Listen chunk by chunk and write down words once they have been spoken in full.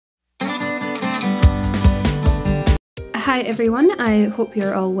Hi everyone, I hope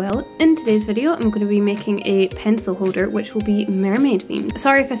you're all well. In today's video I'm going to be making a pencil holder which will be mermaid themed.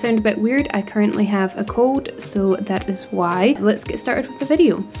 Sorry if I sound a bit weird, I currently have a cold, so that is why. Let's get started with the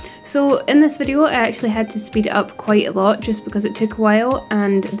video. So in this video I actually had to speed it up quite a lot just because it took a while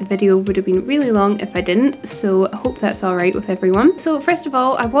and the video would have been really long if I didn't, so I hope that's alright with everyone. So first of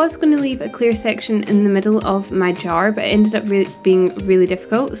all, I was going to leave a clear section in the middle of my jar, but it ended up being really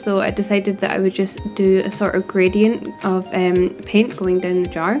difficult, so I decided that I would just do a sort of gradient of paint going down the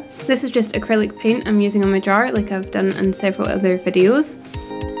jar. This is just acrylic paint I'm using on my jar like I've done in several other videos.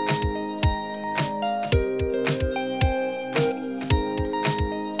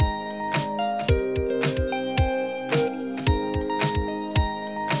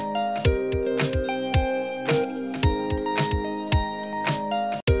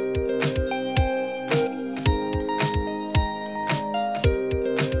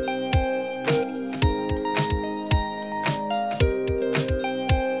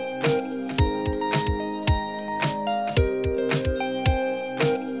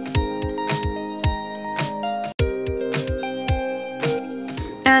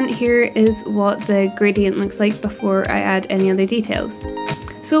 And here is what the gradient looks like before I add any other details.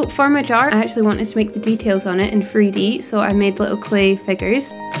 So for my jar, I actually wanted to make the details on it in 3D, so I made little clay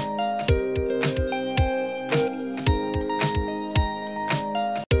figures.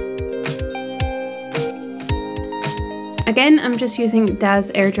 Again, I'm just using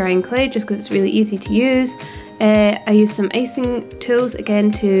DA's air drying clay just because it's really easy to use. I used some icing tools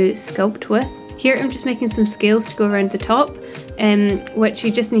again to sculpt with. Here I'm just making some scales to go around the top, which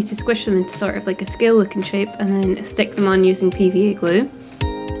you just need to squish them into sort of like a scale looking shape and then stick them on using PVA glue.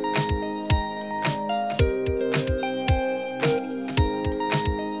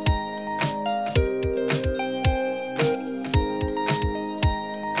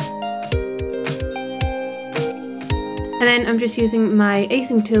 And then I'm just using my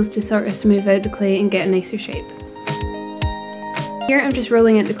icing tools to sort of smooth out the clay and get a nicer shape. Here I'm just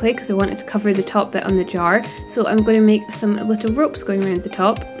rolling out the clay because I wanted to cover the top bit on the jar, so I'm going to make some little ropes going around the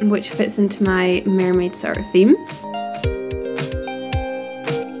top, which fits into my mermaid sort of theme.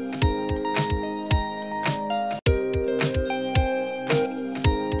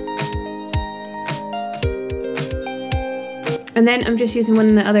 And then I'm just using one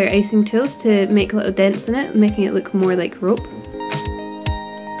of the other icing tools to make little dents in it, making it look more like rope.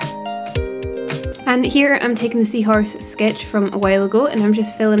 And here I'm taking the seahorse sketch from a while ago and I'm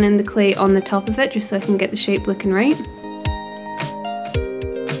just filling in the clay on the top of it just so I can get the shape looking right.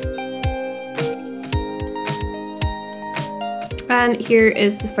 And here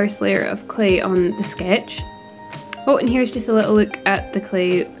is the first layer of clay on the sketch. Oh, and here's just a little look at the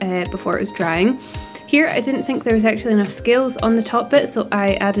clay before it was drying. Here I didn't think there was actually enough scales on the top bit, so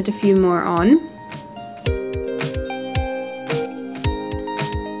I added a few more on.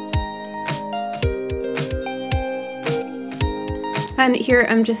 And here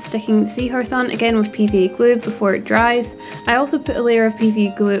I'm just sticking the seahorse on, again with PVA glue before it dries. I also put a layer of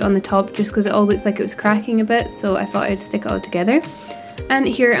PVA glue on the top just because it all looked like it was cracking a bit, so I thought I'd stick it all together. And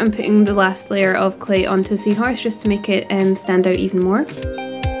here I'm putting the last layer of clay onto the seahorse just to make it stand out even more.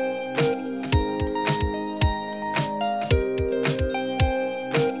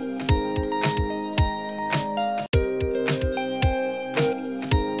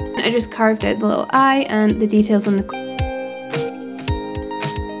 I just carved out the little eye and the details on the clay.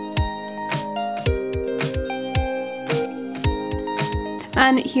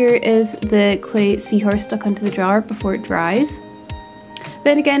 And here is the clay seahorse stuck onto the jar before it dries.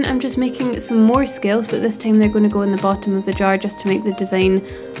 Then again, I'm just making some more scales, but this time they're going to go in the bottom of the jar just to make the design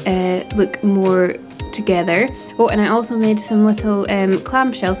look more together. Oh, and I also made some little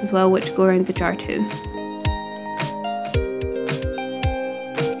clamshells as well, which go around the jar too.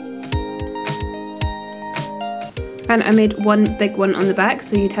 And I made one big one on the back,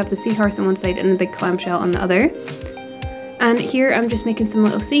 so you'd have the seahorse on one side and the big clamshell on the other. And here I'm just making some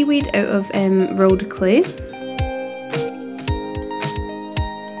little seaweed out of rolled clay.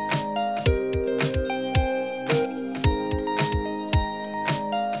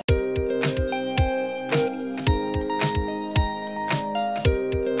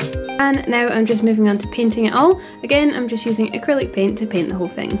 And now I'm just moving on to painting it all. Again, I'm just using acrylic paint to paint the whole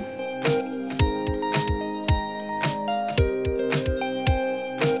thing.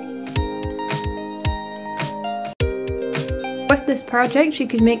 With this project you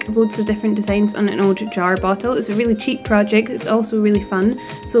could make loads of different designs on an old jar bottle. It's a really cheap project, it's also really fun,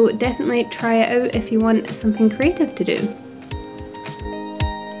 so definitely try it out if you want something creative to do.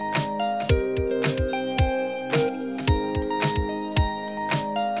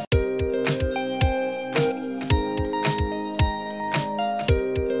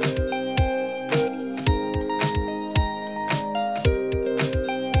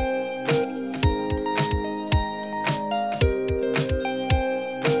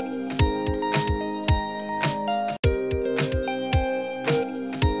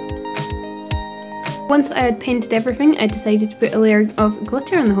 Once I had painted everything, I decided to put a layer of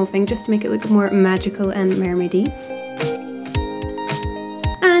glitter on the whole thing just to make it look more magical and mermaidy.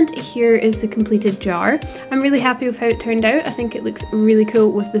 And here is the completed jar. I'm really happy with how it turned out. I think it looks really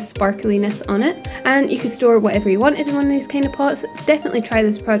cool with the sparkliness on it. And you can store whatever you wanted in one of these kind of pots. Definitely try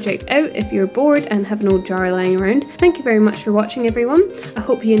this project out if you're bored and have an old jar lying around. Thank you very much for watching, everyone. I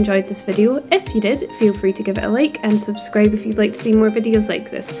hope you enjoyed this video. If you did, feel free to give it a like and subscribe if you'd like to see more videos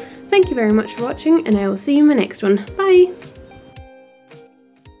like this. Thank you very much for watching, and I will see you in my next one. Bye!